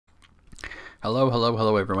Hello, hello,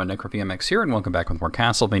 hello everyone, NecroVMX here, and welcome back with more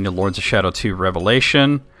CastleVania Lords of Shadow 2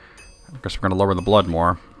 Revelation. I guess we're going to lower the blood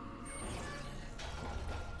more.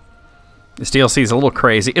 This DLC is a little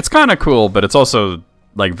crazy. It's kind of cool, but it's also,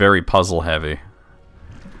 like, very puzzle heavy.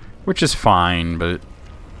 Which is fine, but...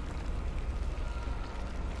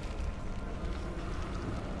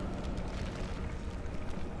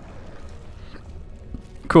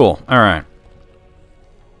 Cool, alright.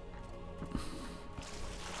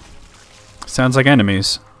 Sounds like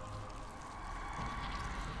enemies.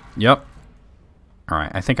 Yep.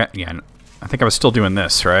 Alright, I think I was still doing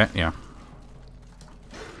this, right? Yeah.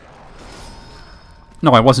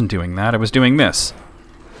 No, I wasn't doing that. I was doing this.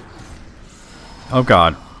 Oh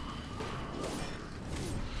god.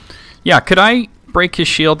 Yeah, could I break his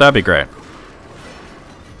shield? That'd be great.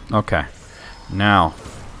 Okay. Now.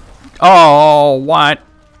 Oh, what?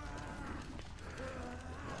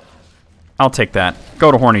 I'll take that.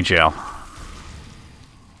 Go to horny jail.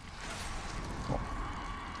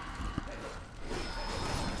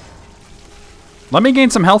 Let me gain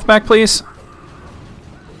some health back, please.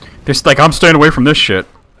 Just like, I'm staying away from this shit.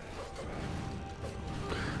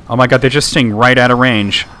 Oh my god, they're just staying right out of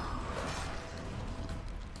range.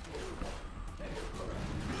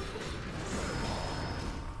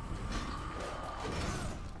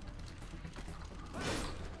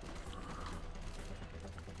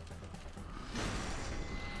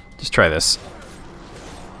 Just try this.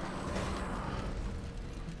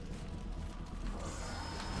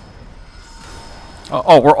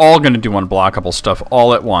 Oh, we're all gonna do unblockable stuff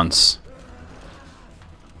all at once.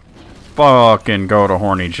 Fucking go to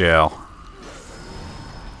horny jail.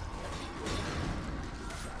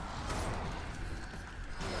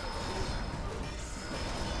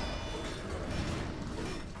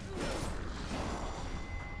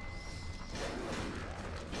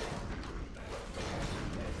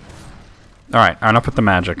 Alright, enough with the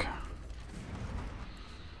magic.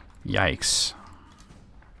 Yikes.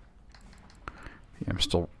 I'm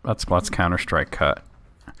still... That's Counter-Strike cut.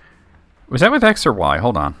 Was that with X or Y?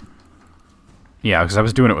 Hold on. Yeah, because I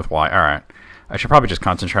was doing it with Y. Alright. I should probably just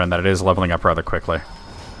concentrate on that. It is leveling up rather quickly.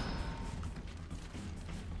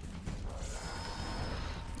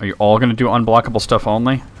 Are you all going to do unblockable stuff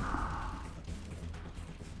only?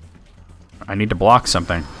 I need to block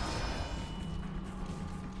something.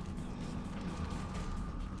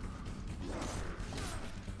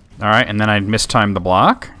 Alright, and then I mistime the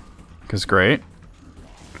block. Because great.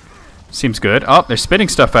 Seems good. Oh, they're spitting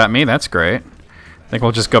stuff at me. That's great. I think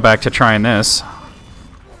we'll just go back to trying this.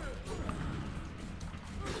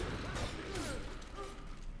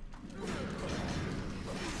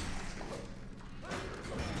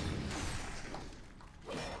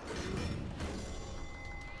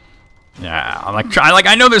 Yeah,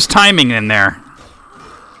 I know there's timing in there.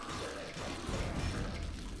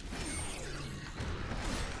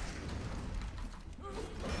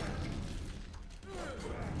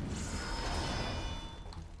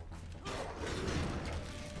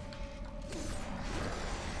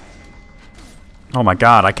 Oh my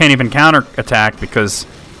god, I can't even counter-attack because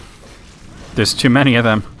there's too many of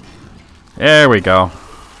them. There we go.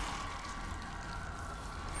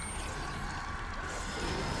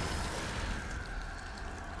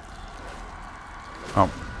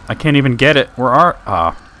 Oh, I can't even get it. Where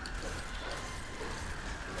are...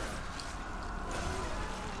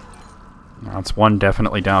 That's one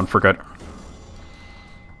definitely down for good.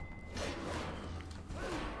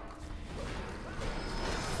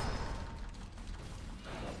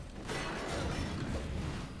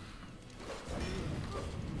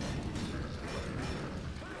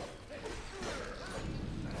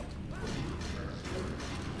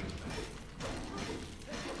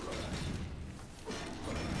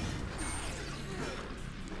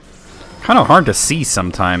 Kind of hard to see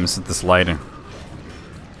sometimes with this lighting.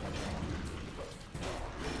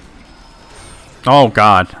 Oh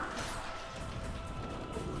god.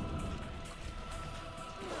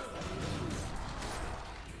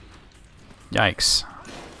 Yikes.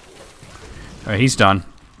 He's done.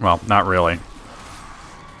 Well, not really.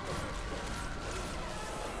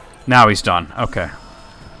 Now he's done. Okay.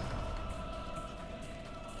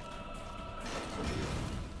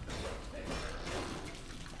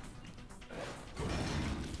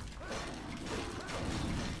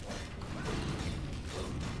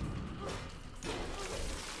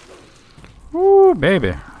 Ooh,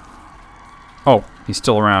 baby. Oh, he's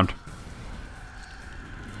still around.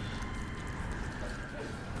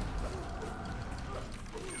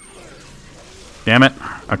 Damn it.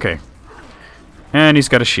 Okay. And he's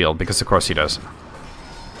got a shield, because of course he does.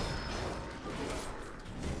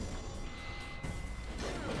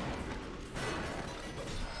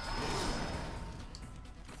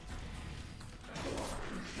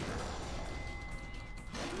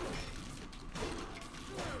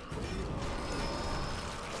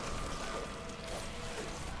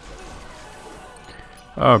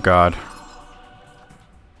 Oh, God.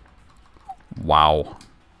 Wow.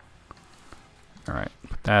 Alright,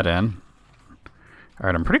 put that in.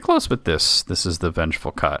 Alright, I'm pretty close with this. This is the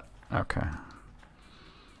vengeful cut. Okay.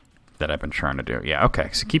 That I've been trying to do. Yeah, okay,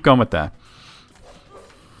 so keep going with that.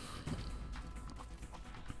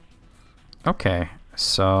 Okay,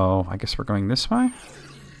 so I guess we're going this way?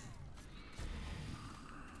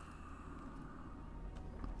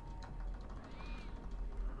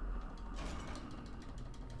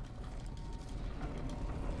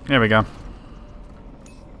 There we go.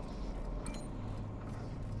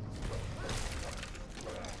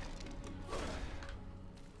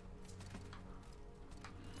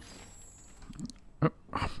 Oh,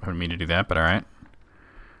 I didn't mean to do that, but alright.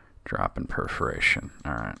 Drop in perforation.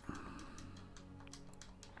 Alright.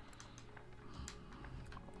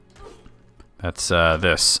 That's,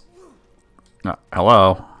 this.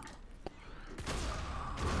 Hello.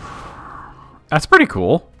 That's pretty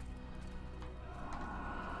cool.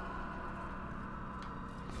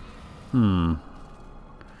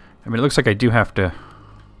 I mean, it looks like I do have to...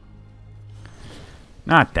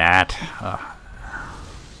 Not that.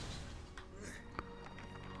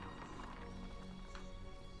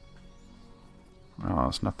 Oh,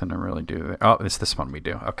 there's nothing to really do there. Oh, it's this one we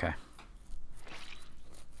do. Okay.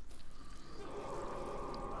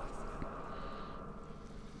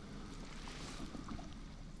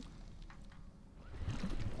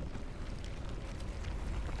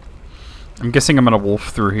 I'm guessing I'm gonna wolf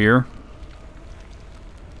through here.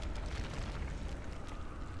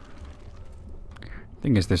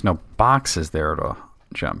 Thing is, there's no boxes there to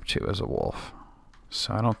jump to as a wolf.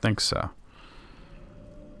 So I don't think so.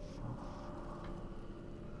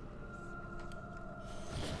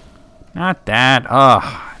 Not that. Ugh.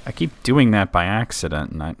 I keep doing that by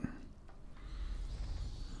accident, and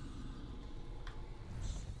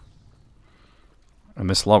and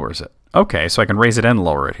this lowers it. Okay, so I can raise it and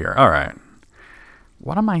lower it here. Alright.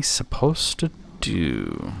 What am I supposed to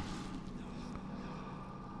do?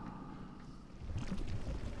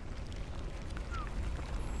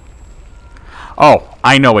 Oh,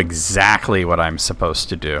 I know exactly what I'm supposed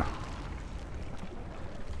to do.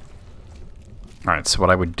 Alright, so what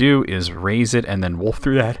I would do is raise it and then wolf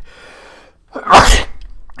through that.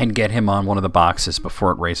 And get him on one of the boxes before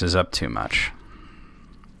it raises up too much.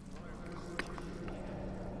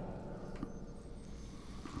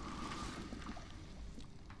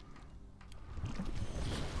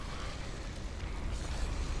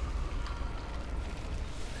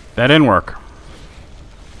 That didn't work.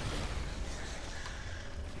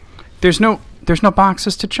 There's no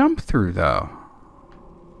boxes to jump through, though.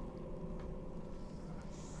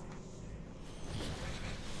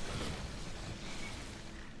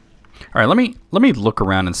 All right, let me look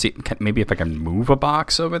around and see maybe if I can move a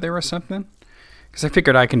box over there or something. Because I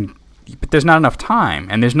figured I can, but there's not enough time,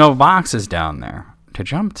 and there's no boxes down there to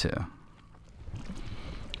jump to.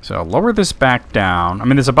 So I'll lower this back down. I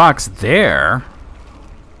mean, there's a box there.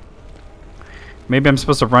 Maybe I'm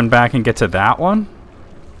supposed to run back and get to that one?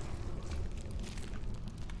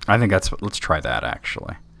 I think that's what... Let's try that,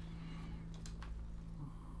 actually.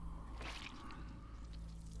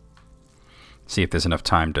 See if there's enough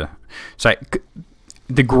time to... So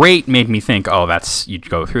the grate made me think, oh, that's... You'd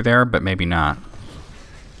go through there, but maybe not.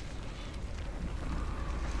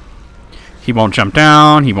 He won't jump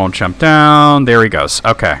down. He won't jump down. There he goes.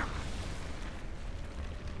 Okay.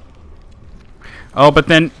 Oh, but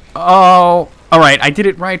then... Oh... Alright, I did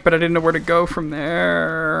it right, but I didn't know where to go from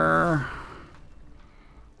there.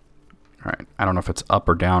 Alright, I don't know if it's up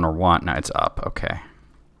or down or what. No, it's up. Okay.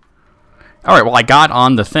 Alright, well, I got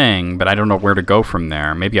on the thing, but I don't know where to go from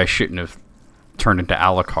there. Maybe I shouldn't have turned into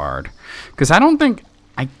Alucard. Because I don't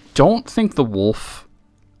think the wolf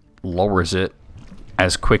lowers it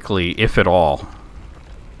as quickly, if at all.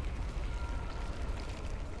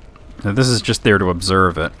 Now, this is just there to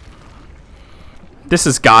observe it. This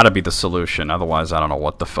has got to be the solution, otherwise I don't know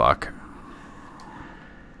what the fuck.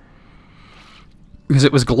 Because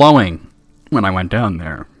it was glowing when I went down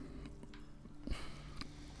there.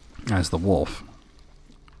 As the wolf.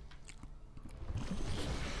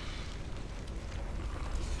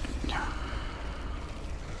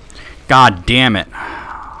 God damn it.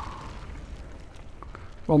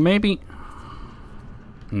 Well, maybe...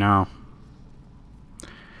 No.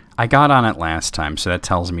 I got on it last time, so that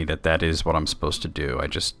tells me that that is what I'm supposed to do. I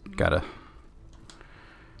just gotta...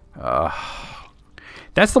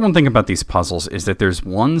 That's the one thing about these puzzles, is that there's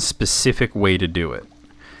one specific way to do it.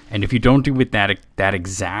 And if you don't do it that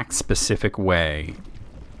exact specific way,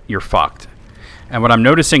 you're fucked. And what I'm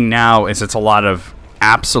noticing now is it's a lot of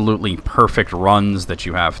absolutely perfect runs that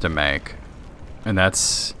you have to make. And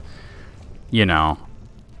that's, you know,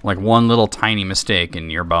 like one little tiny mistake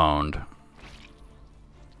and you're boned.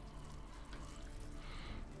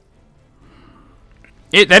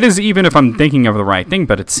 That is even if I'm thinking of the right thing,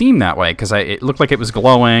 but it seemed that way because it looked like it was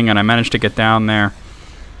glowing and I managed to get down there.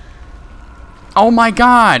 Oh my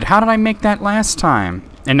god, how did I make that last time?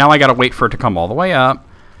 And now I gotta wait for it to come all the way up,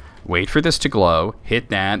 wait for this to glow, hit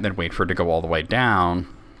that, then wait for it to go all the way down.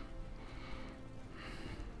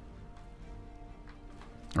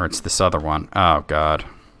 Or it's this other one. Oh god.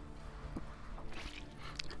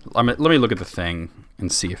 Let me look at the thing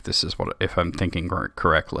and see if this is if I'm thinking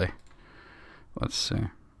correctly. Let's see.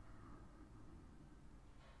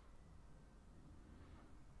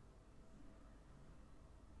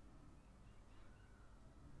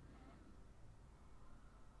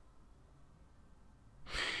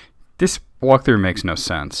 This walkthrough makes no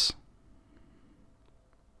sense.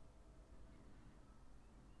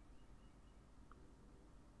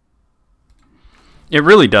 It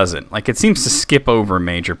really doesn't. Like, it seems to skip over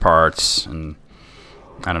major parts, and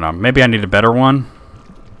I don't know. Maybe I need a better one.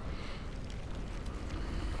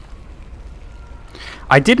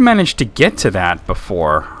 I did manage to get to that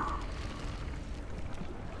before.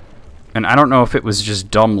 And I don't know if it was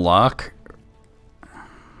just dumb luck.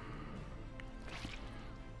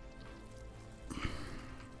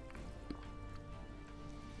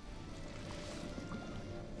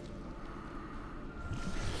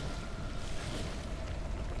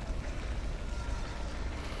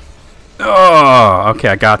 Oh, okay,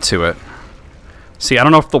 I got to it. See, I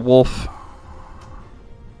don't know if the wolf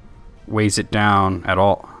weighs it down at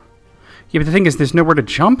all. Yeah, but the thing is, there's nowhere to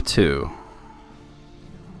jump to.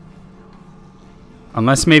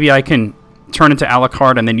 Unless maybe I can turn into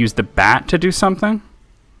Alucard and then use the bat to do something.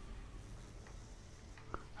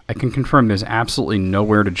 I can confirm there's absolutely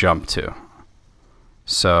nowhere to jump to.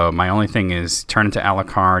 So my only thing is turn into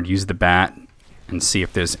Alucard, use the bat, and see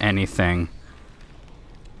if there's anything.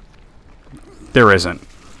 There isn't.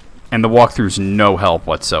 And the walkthrough's no help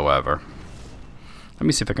whatsoever. Let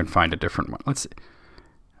me see if I can find a different one. Let's see.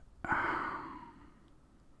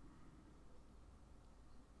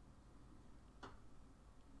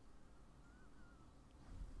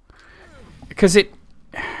 Because it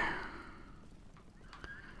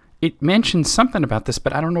mentions something about this,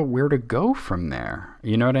 but I don't know where to go from there.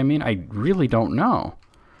 You know what I mean? I really don't know.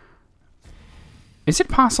 Is it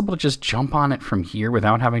possible to just jump on it from here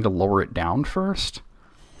without having to lower it down first?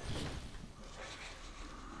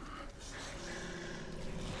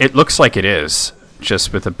 It looks like it is,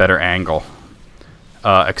 just with a better angle.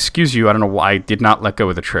 Excuse you, I don't know why I did not let go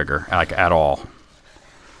of the trigger, like, at all.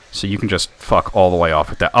 So you can just fuck all the way off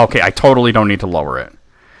with that. Okay, I totally don't need to lower it.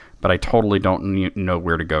 But I totally don't know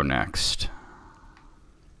where to go next.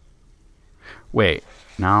 Wait,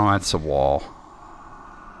 no, that's a wall.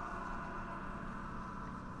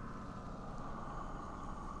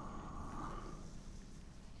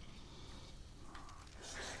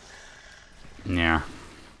 Yeah.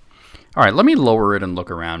 Alright, let me lower it and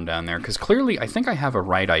look around down there, because clearly I think I have a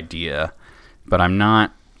right idea, but I'm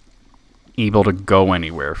not able to go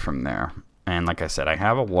anywhere from there. And like I said, I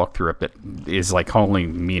have a walkthrough up that is like wholly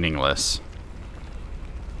meaningless.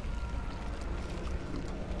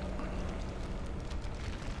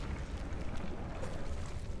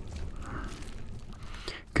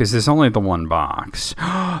 Because there's only the one box.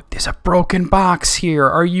 There's a broken box here.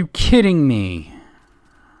 Are you kidding me?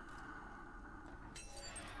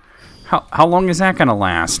 How long is that going to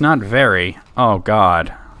last? Not very. Oh,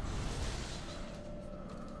 God.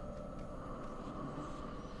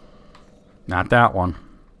 Not that one.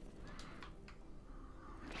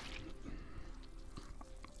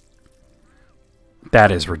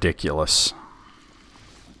 That is ridiculous.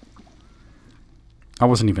 I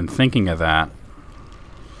wasn't even thinking of that.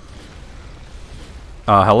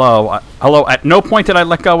 Hello? Hello? At no point did I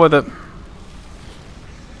let go of the...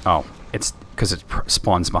 Oh, it's because it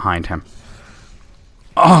spawns behind him.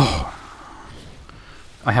 Oh!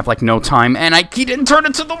 I have, like, no time, and he didn't turn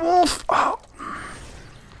into the wolf! Oh.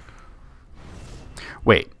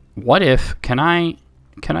 Wait, what if... Can I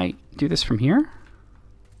do this from here?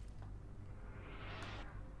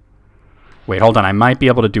 Wait, hold on. I might be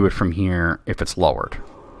able to do it from here if it's lowered.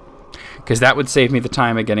 Because that would save me the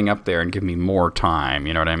time of getting up there and give me more time,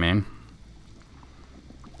 you know what I mean?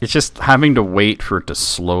 It's just having to wait for it to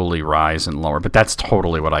slowly rise and lower, but that's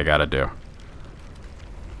totally what I gotta do.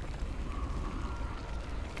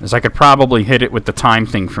 Because I could probably hit it with the time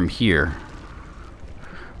thing from here.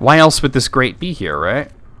 Why else would this grate be here, right?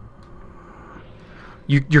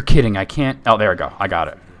 You're kidding, I can't... Oh, there we go. I got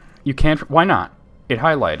it. You can't... Why not? It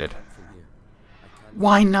highlighted.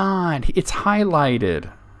 Why not? It's highlighted.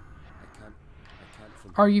 I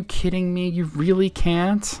can't Are you kidding me? You really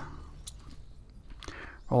can't?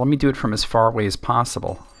 Well, let me do it from as far away as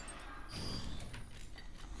possible.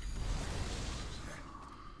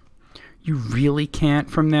 You really can't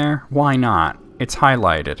from there? Why not? It's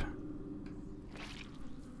highlighted.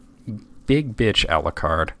 Big bitch,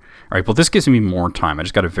 Alucard. Alright, well this gives me more time. I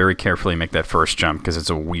just gotta very carefully make that first jump because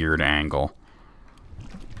it's a weird angle.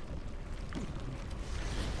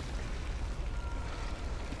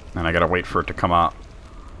 And I gotta wait for it to come up.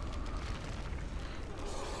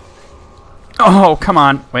 Oh, come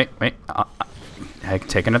on. Wait. I can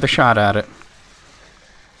take another shot at it.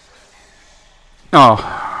 Oh.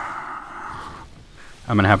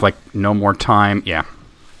 I'm gonna have, like, no more time. Yeah.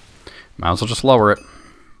 Might as well just lower it.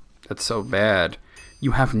 That's so bad.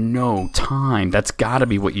 You have no time. That's gotta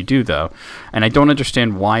be what you do, though. And I don't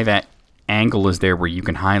understand why that angle is there where you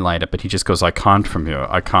can highlight it, but he just goes, I can't from here.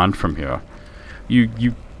 I can't from here. You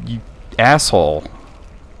asshole.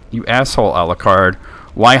 You asshole, Alucard.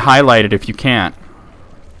 Why highlight it if you can't?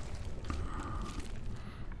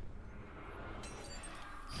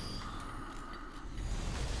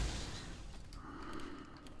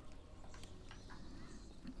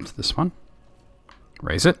 It's this one.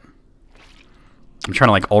 Raise it. I'm trying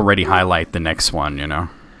to, like, already highlight the next one, you know?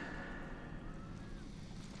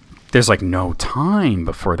 There's, like, no time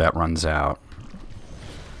before that runs out.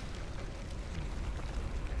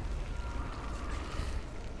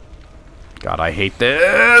 God, I hate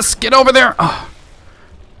this. Get over there. Oh.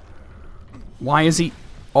 Why is he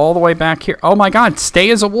all the way back here? Oh, my God. Stay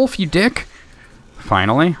as a wolf, you dick.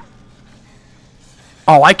 Finally.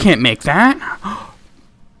 Oh, I can't make that.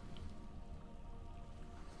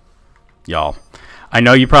 Y'all, I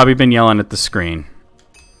know you've probably been yelling at the screen.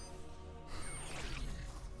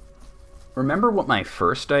 Remember what my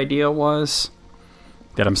first idea was?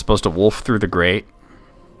 That I'm supposed to wolf through the grate?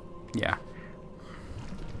 Yeah.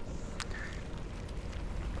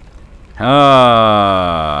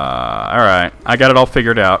 Alright. I got it all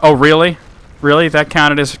figured out. Oh, really? Really? That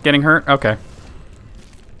counted as getting hurt? Okay.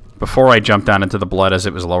 Before I jumped down into the blood as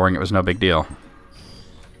it was lowering, it was no big deal.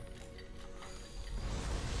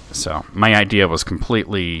 So, my idea was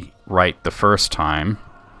completely right the first time.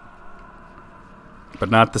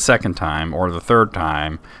 But not the second time, or the third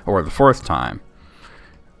time, or the fourth time.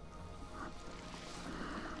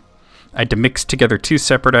 I had to mix together two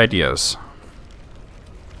separate ideas.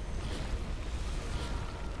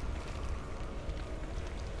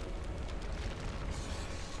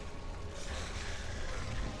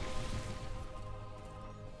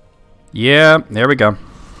 Yeah, there we go.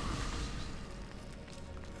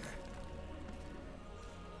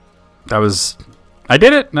 That was... I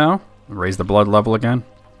did it! No. Raise the blood level again.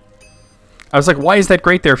 I was like, why is that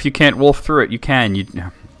great there if you can't wolf through it? You can. You...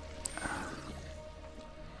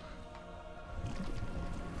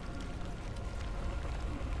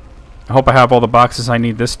 I hope I have all the boxes I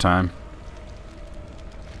need this time.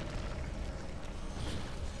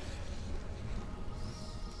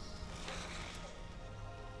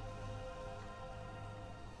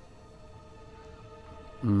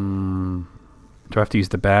 Do I have to use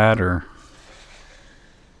the bat or...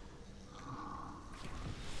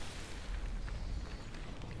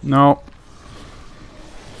 No.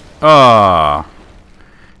 Ah.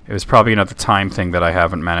 It was probably another time thing that I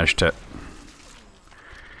haven't managed to...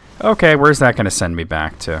 Okay, where's that going to send me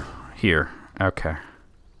back to? Here. Okay.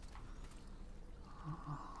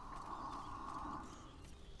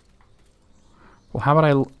 Well, how about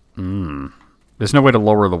I... There's no way to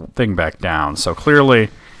lower the thing back down, so clearly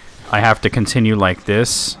I have to continue like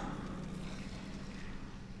this.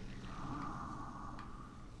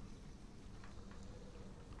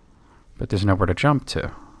 But there's nowhere to jump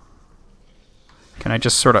to. Can I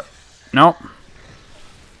just sort of... No.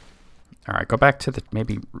 Alright, go back to the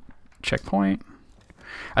maybe checkpoint.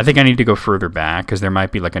 I think I need to go further back because there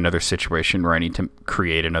might be like another situation where I need to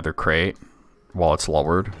create another crate while it's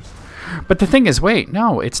lowered. But the thing is, wait,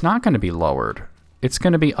 no, it's not going to be lowered. It's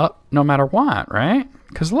going to be up no matter what, right?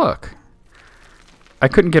 Because look, I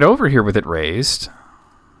couldn't get over here with it raised.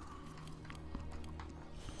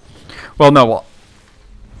 Well, no, well,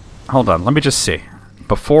 hold on, let me just see.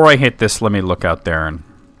 Before I hit this, let me look out there and...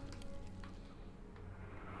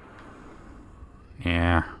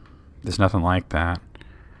 Yeah, there's nothing like that.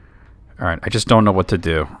 Alright, I just don't know what to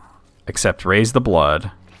do. Except raise the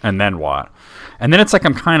blood, and then what? And then it's like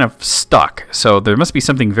I'm kind of stuck. So there must be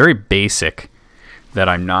something very basic that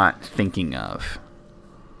I'm not thinking of.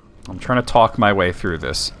 I'm trying to talk my way through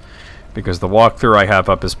this. Because the walkthrough I have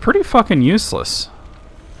up is pretty fucking useless.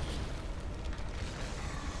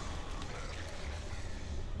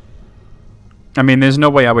 I mean, there's no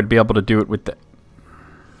way I would be able to do it with the...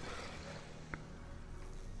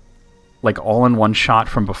 like, all in one shot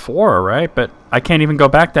from before, right? But I can't even go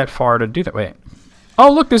back that far to do that. Wait.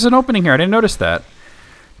 Oh, look, there's an opening here. I didn't notice that.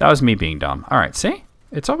 That was me being dumb. All right, see?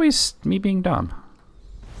 It's always me being dumb.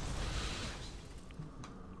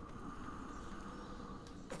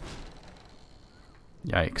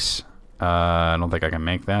 Yikes. I don't think I can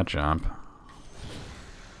make that jump.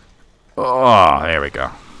 Oh, there we go.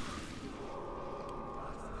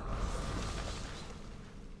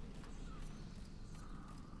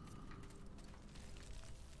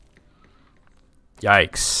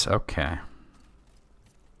 Yikes. Okay.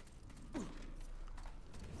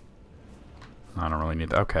 I don't really need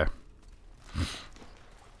that. Okay.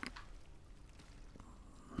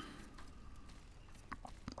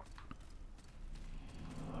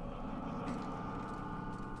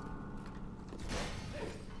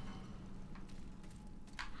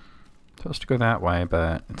 Supposed to go that way,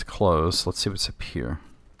 but it's closed. Let's see what's up here.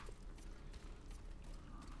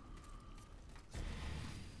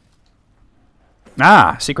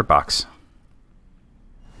 Ah, secret box.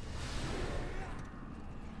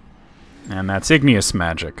 And that's igneous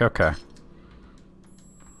magic. Okay.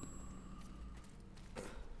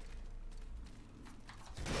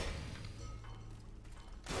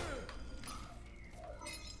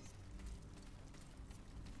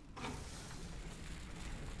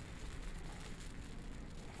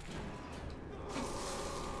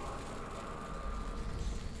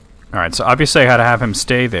 Alright, so obviously I had to have him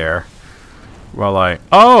stay there while I...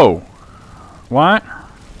 Oh! What?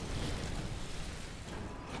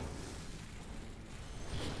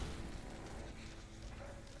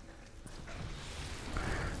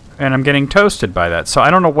 And I'm getting toasted by that, so I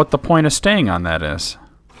don't know what the point of staying on that is.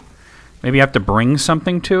 Maybe you have to bring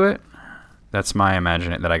something to it? That's my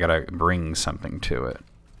imagining, that I gotta bring something to it.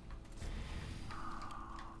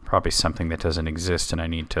 Probably something that doesn't exist and I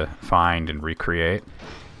need to find and recreate.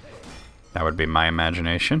 That would be my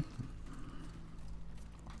imagination.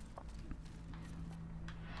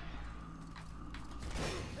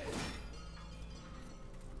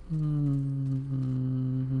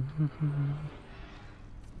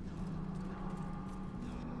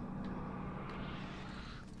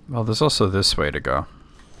 Well, there's also this way to go.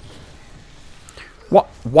 What?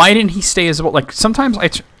 Why didn't he stay as well? Like, sometimes I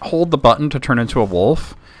hold the button to turn into a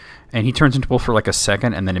wolf, and he turns into a wolf for like a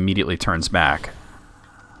second and then immediately turns back.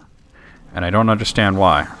 And I don't understand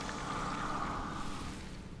why.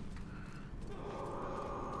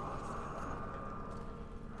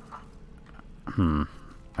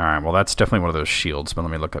 Alright, well that's definitely one of those shields, but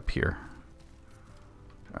let me look up here.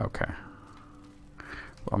 Okay.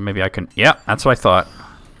 Well, maybe I can... Yeah, that's what I thought.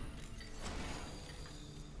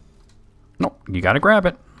 Nope, you gotta grab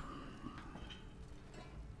it.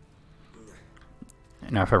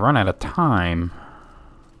 Now, if I run out of time...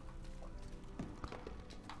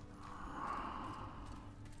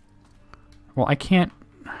 Well, I can't...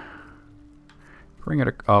 bring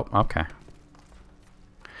it... Oh, okay.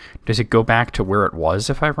 Does it go back to where it was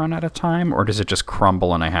if I run out of time? Or does it just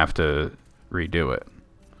crumble and I have to redo it?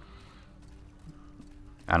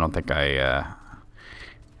 I don't think I...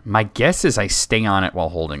 My guess is I stay on it while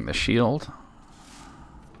holding the shield.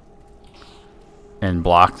 And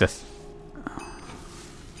block the...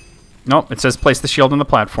 Nope, it says place the shield on the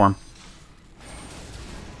platform.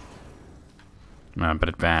 But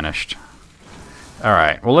it vanished.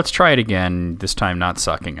 Alright, well let's try it again, this time not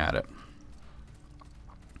sucking at it.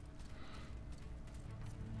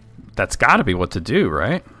 That's gotta be what to do,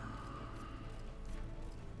 right?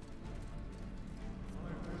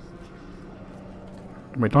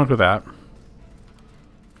 Wait, don't do that.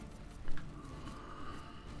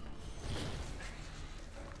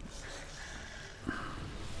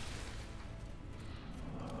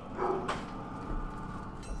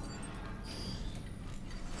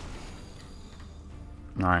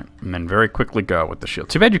 Alright, and then very quickly go with the shield.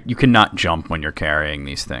 Too bad you cannot jump when you're carrying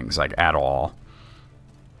these things, like, at all.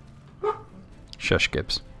 Shush,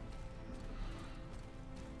 Gibbs.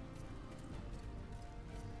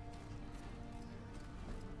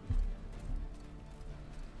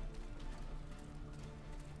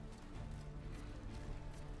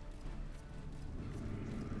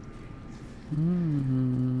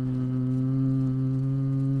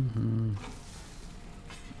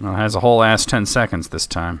 Well, it has a whole ass 10 seconds this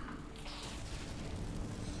time.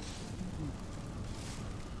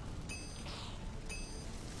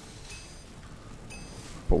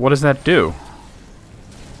 But what does that do?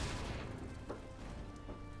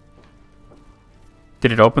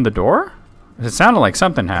 Did it open the door? It sounded like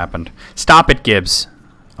something happened. Stop it, Gibbs.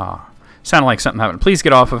 Ah, sounded like something happened. Please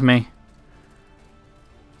get off of me.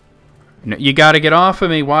 No, you gotta get off of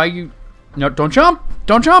me. Why you... No, don't jump!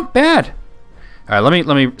 Don't jump! Bad! Alright,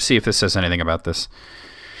 let me see if this says anything about this.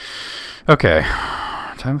 Okay.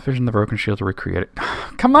 Time of vision the broken shield to recreate it.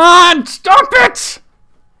 Come on! Stop it!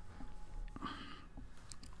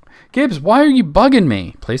 Gibbs, why are you bugging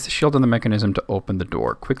me? Place the shield on the mechanism to open the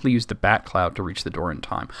door. Quickly use the bat cloud to reach the door in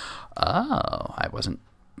time. Oh, I wasn't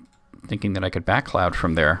thinking that I could bat cloud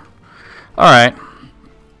from there. Alright.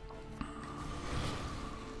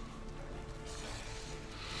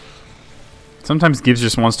 Sometimes Gibbs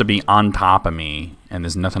just wants to be on top of me, and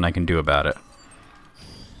there's nothing I can do about it.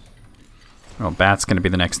 Well, bat's going to be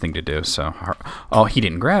the next thing to do, so... Oh, he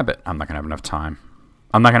didn't grab it. I'm not going to have enough time.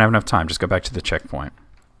 I'm not going to have enough time. Just go back to the checkpoint.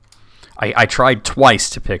 I tried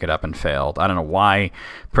twice to pick it up and failed. I don't know why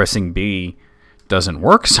pressing B doesn't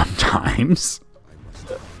work sometimes.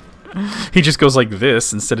 He just goes like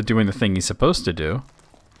this instead of doing the thing he's supposed to do.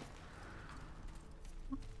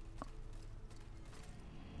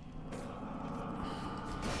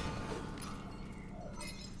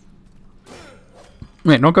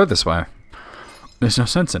 Wait, don't go this way. There's no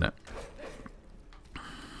sense in it.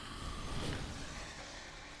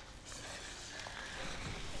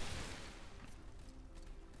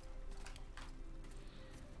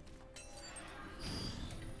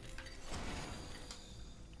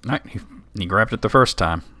 Alright, he grabbed it the first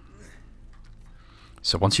time.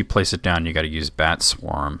 So once you place it down, you got to use Bat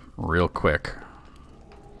Swarm real quick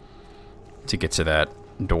to get to that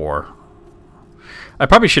door. I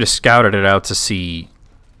probably should have scouted it out to see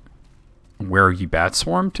where you Bat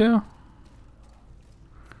Swarm to.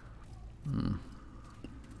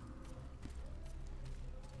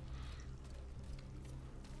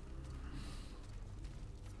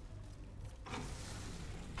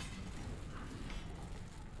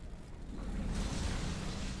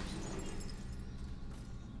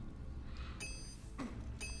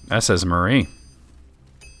 That says Marie.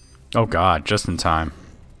 Oh god, just in time.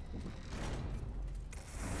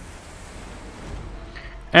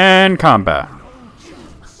 And combat.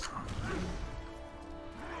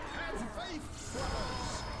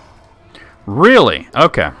 Really?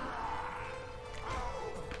 Okay.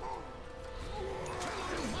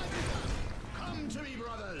 Come to me,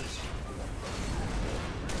 brothers.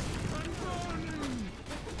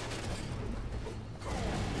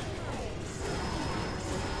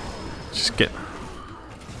 Just get...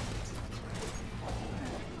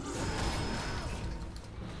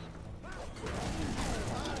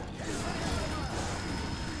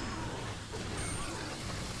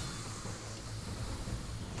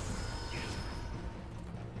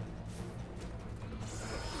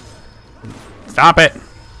 Stop it!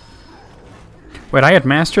 Wait, I had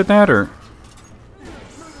mastered that, or...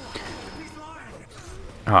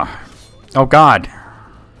 Oh, oh god.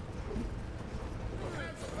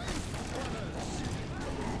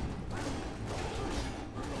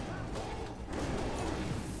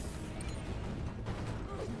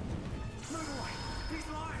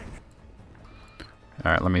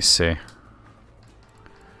 Alright, let me see.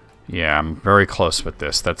 Yeah, I'm very close with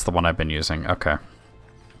this. That's the one I've been using. Okay.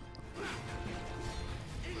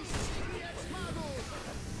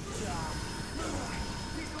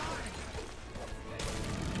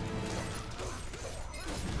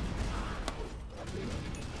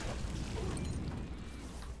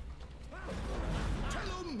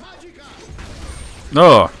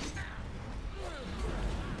 Oh.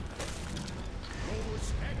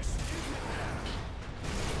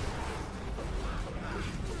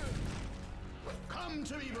 Come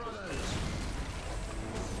to me, brothers.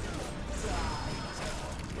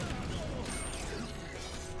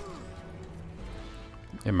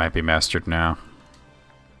 It might be mastered now.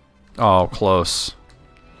 Oh, close.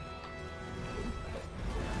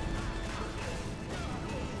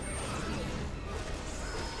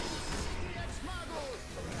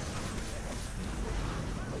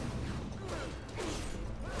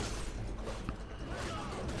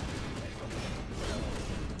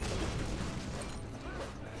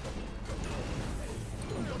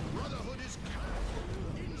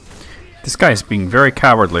 This guy is being very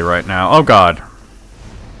cowardly right now. Oh god.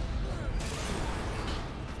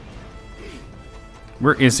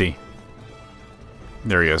 Where is he?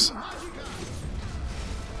 There he is.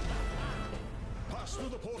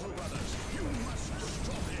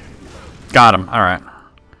 Got him. Alright.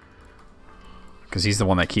 Because he's the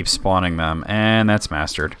one that keeps spawning them. And that's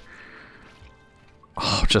mastered.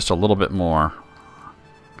 Oh, just a little bit more.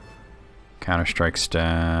 Counter-strike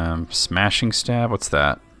stab. Smashing stab? What's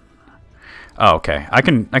that? Oh, okay. I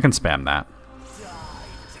can spam that.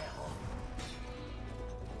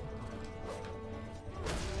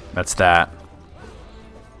 That's that.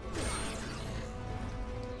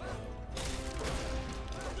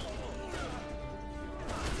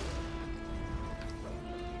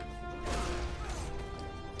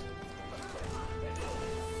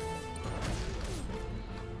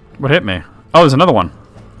 What hit me? Oh, there's another one.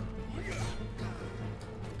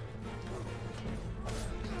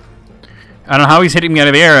 I don't know how he's hitting me out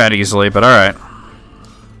of the air that easily, but alright.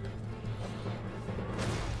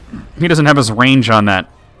 He doesn't have his range on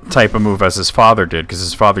that type of move as his father did, because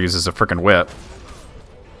his father uses a frickin' whip.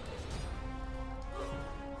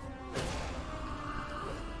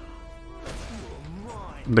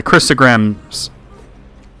 The crystogram's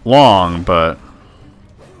long, but...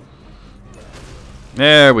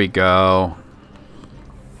 There we go.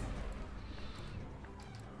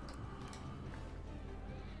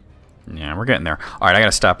 Yeah, we're getting there. Alright, I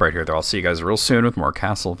gotta stop right here, though. I'll see you guys real soon with more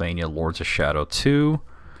CastleVania Lords of Shadow 2.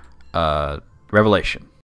 Revelation.